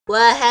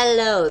Well,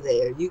 hello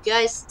there, you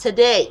guys.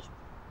 Today,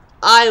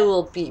 I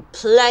will be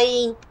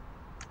playing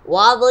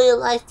Wobbly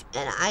Life,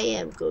 and I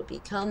am going to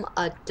become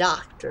a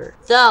doctor.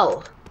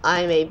 Though,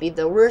 I may be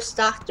the worst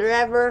doctor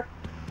ever,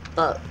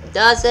 but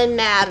doesn't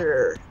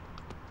matter.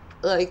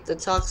 Like the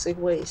toxic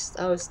waste,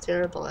 I was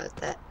terrible at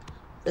that.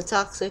 The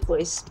toxic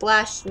waste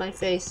splashed my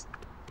face,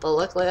 but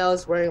luckily I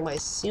was wearing my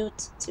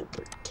suit to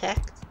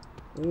protect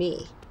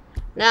me.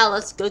 Now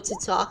let's go to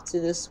talk to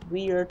this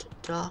weird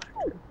doctor.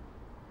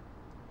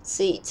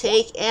 C.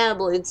 Take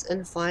ambulance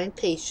and find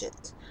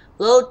patient.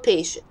 Load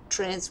patient.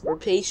 Transfer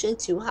patient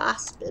to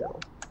hospital.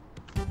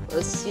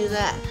 Let's do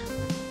that.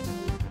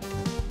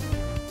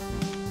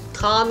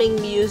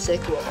 Calming music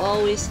will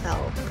always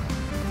help.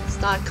 It's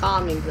not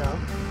calming though.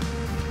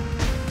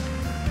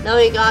 Now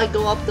we gotta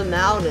go up the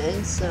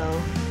mountain,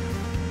 so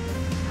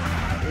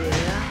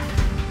yeah.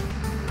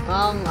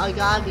 I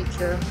gotta be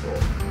careful.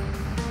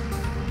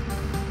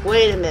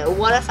 Wait a minute.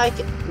 What if I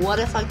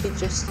could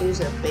just use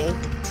a bank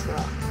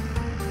truck?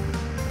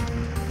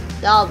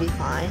 That'll be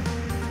fine.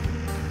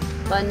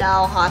 But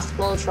now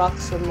hospital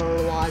trucks are more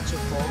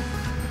logical.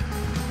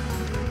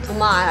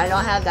 Come on, I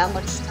don't have that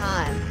much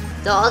time.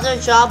 The other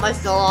job I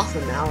fell off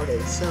a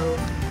mountain, so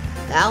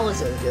that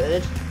wasn't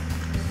good.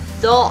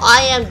 Though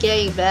I am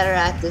getting better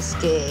at this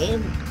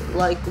game.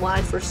 Like when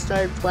I first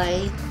started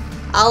playing,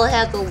 I'll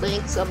have the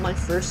links of my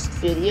first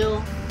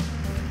video.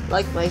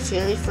 Like my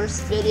very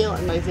first video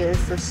and my very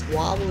first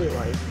Wobbly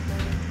Life.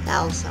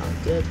 That'll sound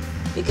good.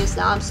 Because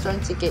now I'm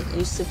starting to get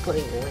used to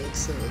putting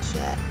links in the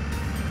chat.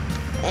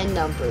 And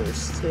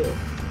numbers too.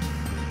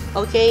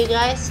 Okay, you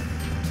guys?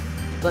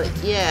 But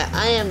yeah,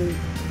 I am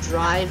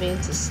driving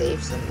to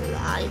save some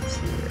lives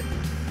here.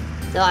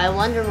 Though I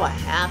wonder what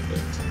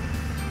happened.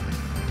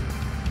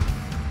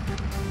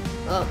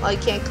 Oh, I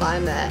can't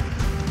climb that.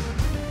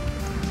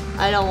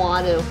 I don't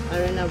want to.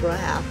 I remember what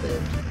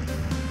happened.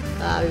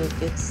 I would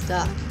get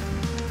stuck.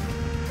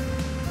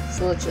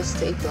 So let's just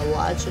take the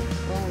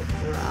logical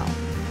route.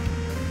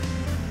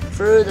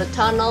 Through the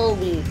tunnel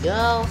we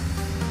go,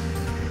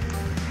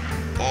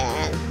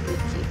 and we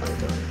keep on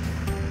going.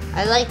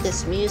 I like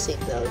this music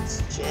though,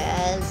 it's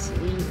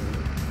jazzy.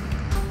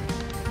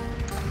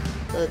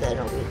 So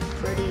that'll be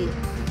pretty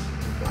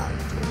loud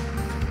too,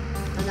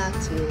 but not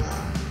too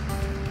loud.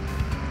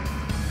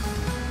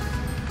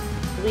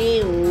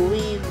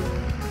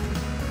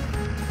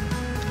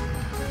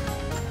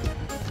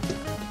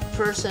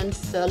 Person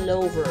fell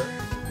over.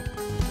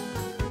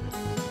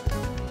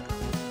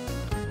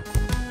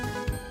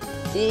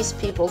 These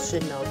people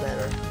should know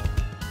better.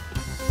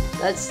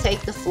 Let's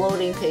take the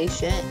floating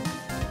patient.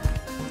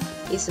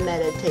 He's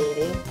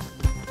meditating.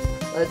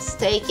 Let's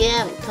take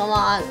him. Come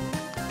on.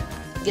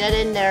 Get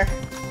in there.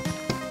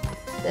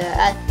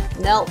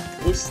 Nope,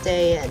 you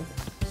stay in.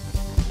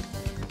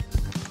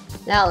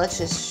 Now let's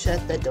just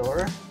shut the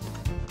door.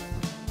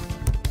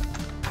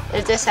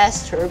 If this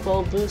has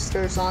turbo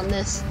boosters on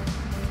this,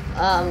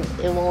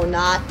 it will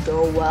not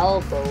go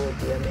well, but it would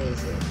be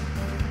amazing.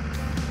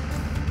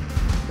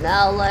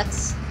 Now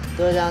let's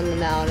go down the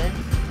mountain.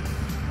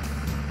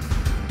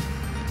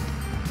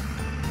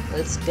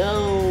 Let's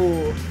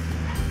go.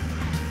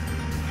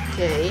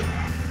 Okay.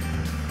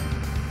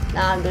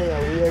 Now I'm doing a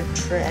weird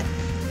trick.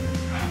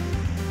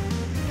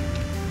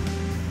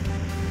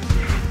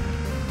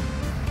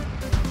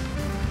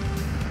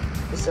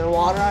 Is there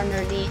water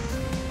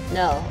underneath?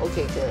 No.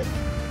 Okay, good.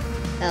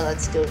 Now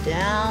let's go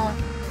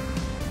down.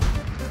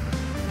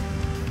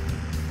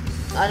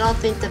 I don't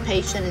think the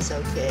patient is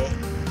okay.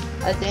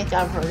 I think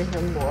I'm hurting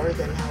him more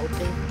than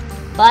helping.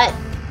 But,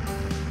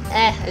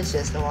 it's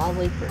just a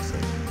wobbly person.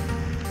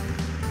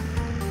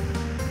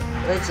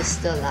 Which is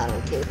still not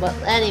okay. But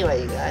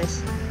anyway, you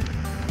guys.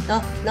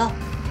 No.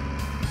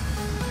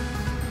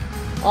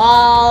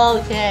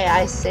 Okay,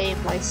 I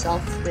saved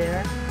myself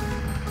there.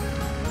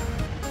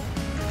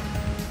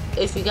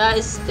 If you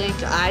guys think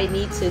I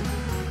need to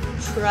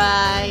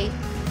try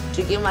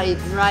to get my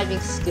driving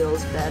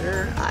skills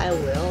better, I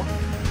will.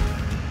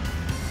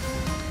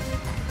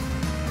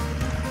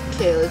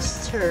 Okay,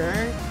 let's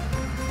turn.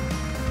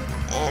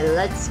 And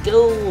let's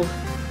go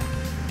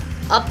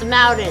up the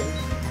mountain.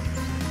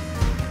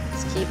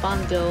 Let's keep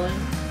on going.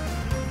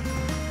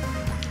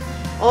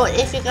 Oh,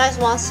 if you guys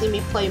want to see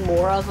me play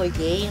more of a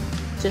game,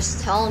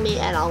 just tell me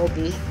and I'll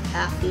be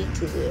happy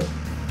to do.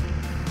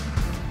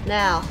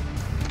 Now,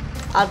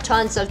 I have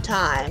tons of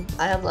time.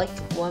 I have like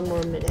 1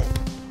 more minute.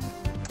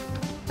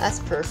 That's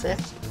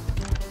perfect.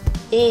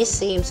 He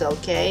seems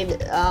okay.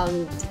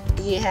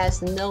 He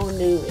has no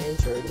new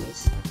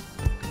injuries.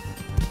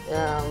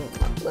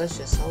 Let's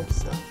just hope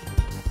so.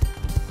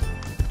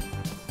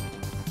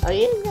 Are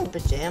you in your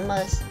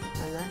pajamas?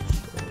 I'm not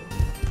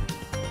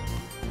sure.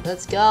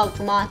 Let's go,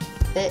 come on.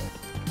 Fit.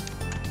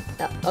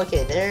 No,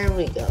 okay, there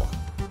we go.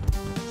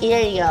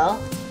 Here you go.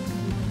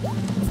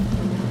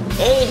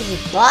 80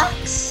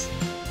 bucks?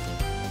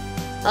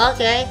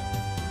 Okay.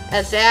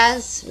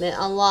 Advancement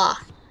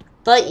unlocked.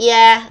 But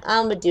yeah,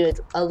 I'm gonna do it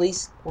at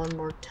least 1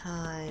 more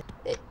time.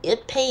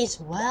 It pays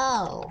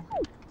well.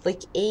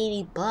 Like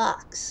 80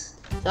 bucks.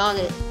 Found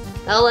it.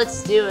 Now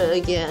let's do it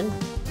again.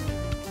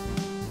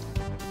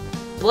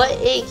 But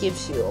it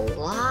gives you a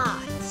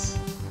lot.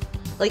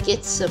 Like,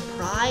 it's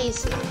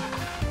surprising.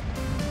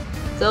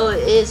 Though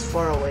it is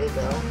far away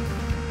though.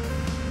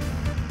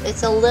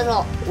 It's a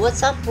little...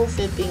 What's up with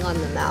it being on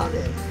the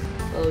mountain?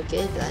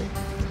 Okay then.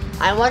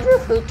 I wonder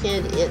who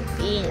could it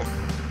be now.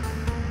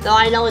 Though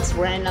I know it's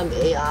random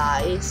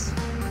AIs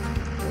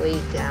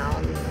laid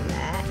down in the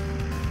mat.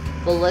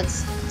 But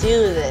let's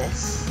do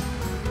this.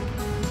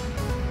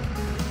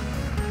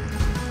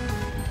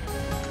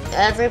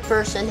 Every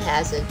person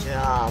has a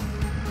job.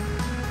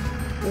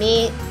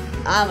 Me,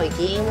 I'm a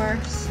gamer,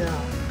 so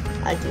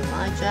I do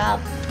my job.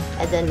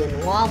 And then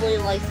in Wobbly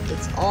Life,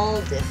 it's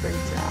all different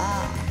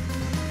jobs.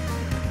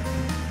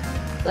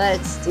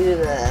 Let's do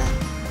the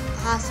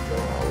hospital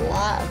a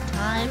lot of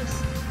times.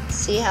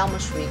 See how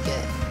much we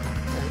get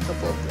in a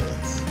couple of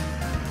minutes.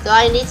 So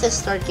I need to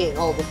start getting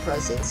all the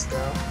presents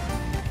though.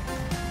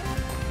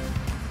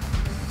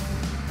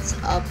 It's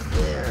up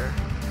there.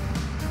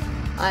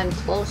 I'm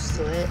close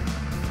to it,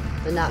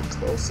 but not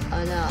close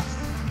enough.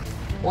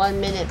 1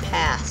 minute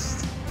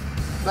passed.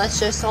 Let's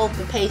just hope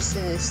the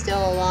patient is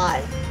still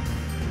alive.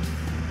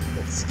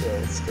 Let's go,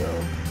 let's go.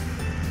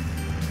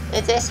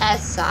 If this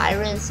has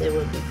sirens, it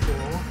would be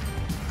cool.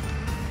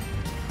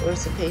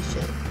 Where's the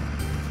patient?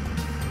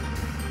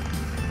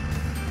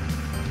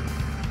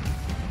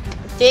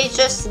 They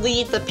just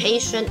leave the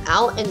patient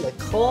out in the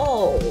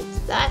cold.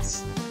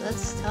 That's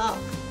tough.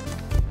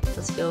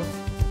 Let's go.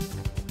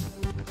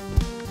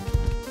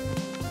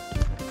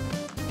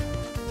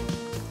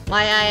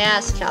 Might I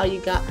ask how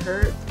you got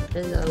hurt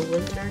in the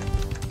winter?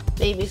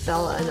 Maybe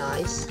fell on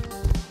ice.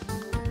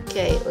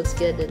 Okay, let's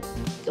get it.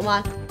 Come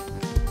on.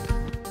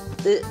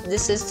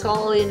 This is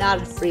totally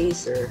not a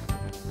freezer.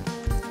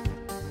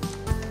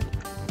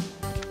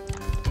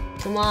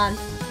 Come on.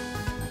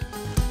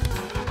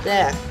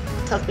 There.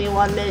 Took me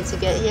 1 minute to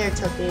get here.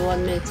 Took me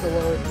 1 minute to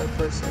load the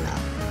person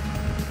up.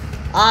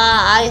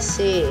 Ah, I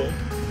see.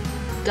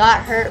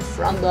 Got hurt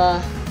from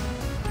the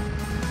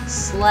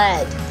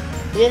sled.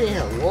 You didn't need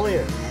a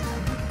lawyer, man.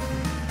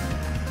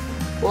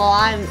 Well,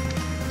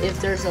 if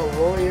there's a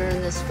lawyer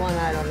in this one,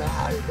 I don't know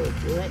how to go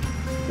do it.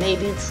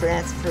 Maybe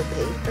transfer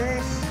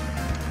papers?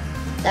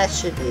 That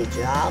should be a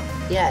job.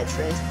 Yeah,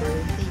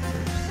 transferring papers.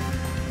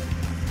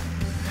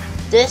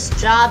 This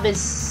job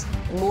is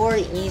more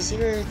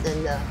easier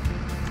than the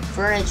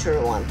furniture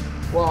one.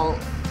 Well,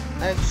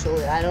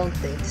 actually, I don't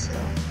think so.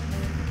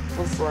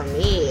 But for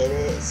me, it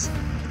is.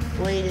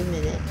 Wait a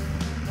minute.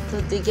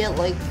 But they give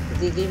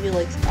you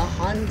like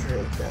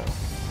 100 though.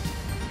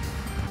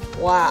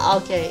 Wow,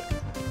 okay.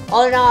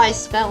 Oh no, I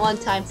spent one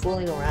time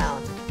fooling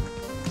around.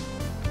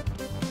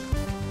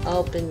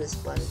 Open this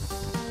button.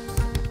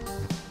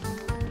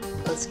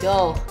 Let's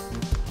go.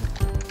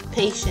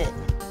 Patient.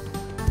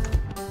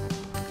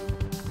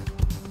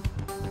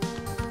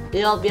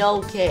 It'll be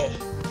okay.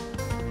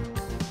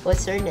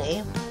 What's her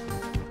name?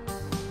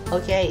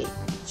 Okay,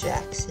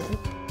 Jackson.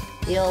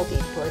 You'll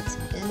be put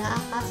in a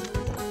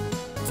hospital.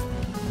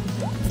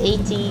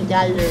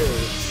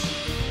 $80.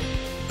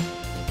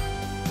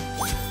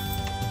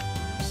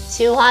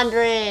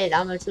 200.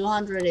 I'm a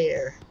 200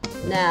 here.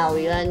 Now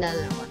we got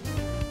another one.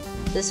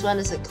 This one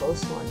is a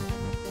close one.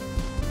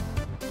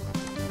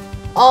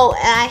 Oh,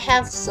 and I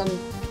have some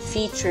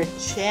featured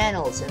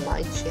channels in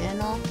my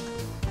channel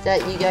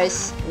that you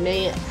guys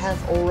may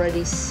have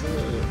already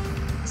seen.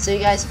 So you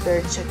guys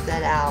better check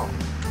that out.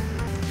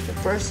 The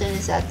person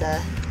is at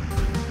the...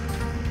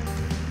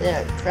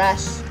 There,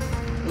 crash.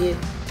 You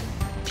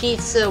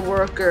pizza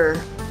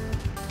worker.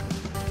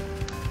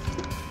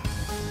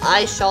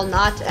 I shall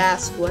not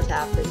ask what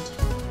happened.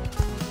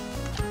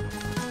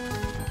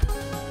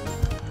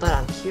 But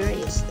I'm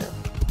curious though.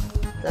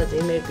 That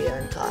they may be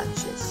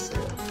unconscious. So.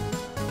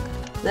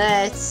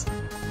 Let's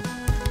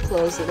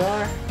close the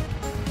door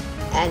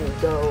and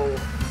go.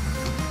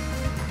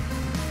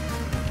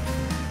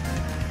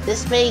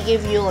 This may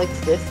give you like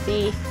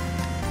 50.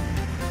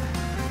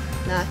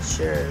 Not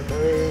sure,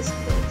 but it is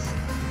close.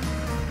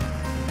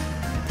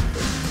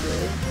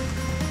 Okay.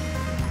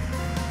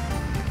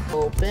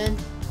 Open.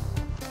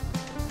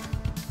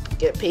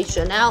 Get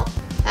patient out.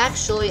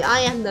 Actually, I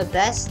am the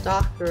best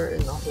doctor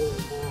in the whole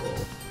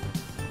world.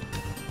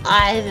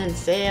 I haven't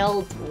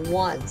failed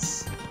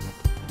once.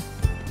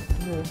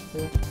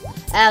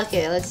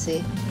 Okay, let's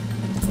see.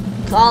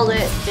 Call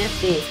it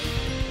 50.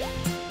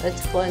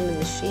 Let's put in the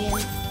machine.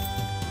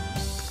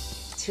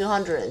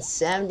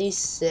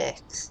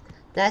 276.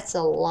 That's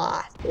a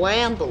lot.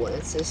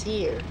 Ambulance is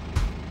here.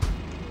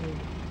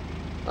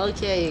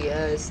 Okay, you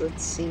guys,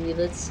 let's see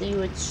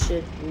what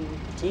should we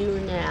do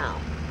now.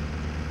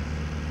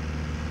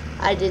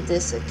 I did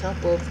this a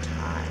couple of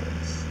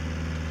times.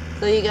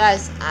 So you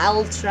guys, I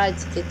will try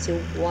to get to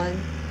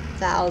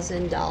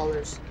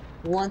 $1,000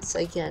 once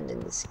again in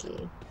this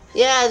game.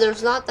 Yeah,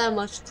 there's not that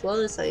much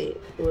clothes I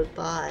would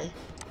buy.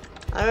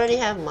 I already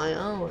have my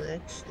own,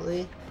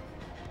 actually.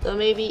 So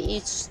maybe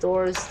each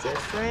store is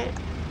different.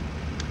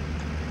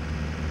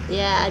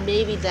 Yeah,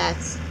 maybe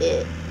that's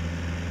it.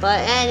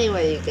 But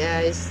anyway, you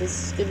guys,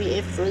 this is gonna be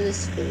it for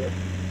this video.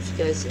 If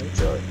you guys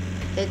enjoyed,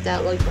 hit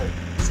that like button,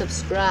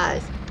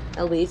 subscribe,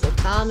 and leave a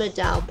comment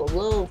down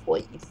below of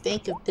what you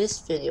think of this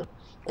video.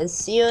 And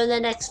see you in the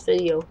next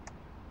video.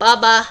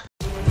 Bye bye.